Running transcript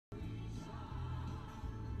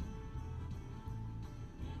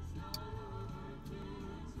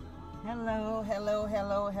Hello, hello,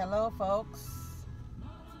 hello, hello, folks.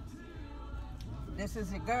 This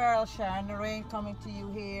is your girl, Sharon Naraine, coming to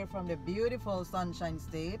you here from the beautiful Sunshine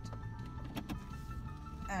State.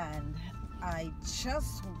 And I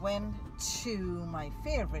just went to my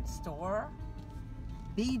favorite store,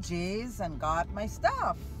 BJ's, and got my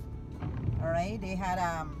stuff. Alright, they had,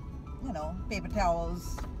 paper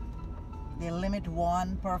towels. They limit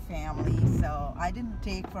one per family, so I didn't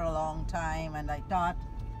take for a long time, and I thought,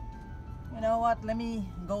 you know what, let me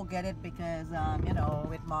go get it because,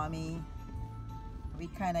 with mommy, we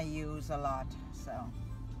kind of use a lot, so.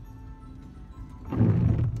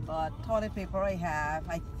 But toilet paper I have.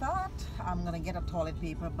 I thought I'm gonna get a toilet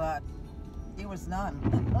paper, but there was none.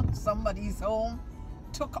 Somebody's home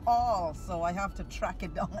took all, so I have to track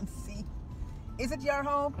it down and see. Is it your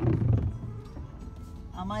home?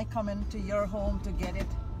 Am I coming to your home to get it?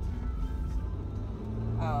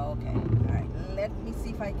 Oh, okay. All right. Let me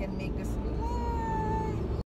see if I can make this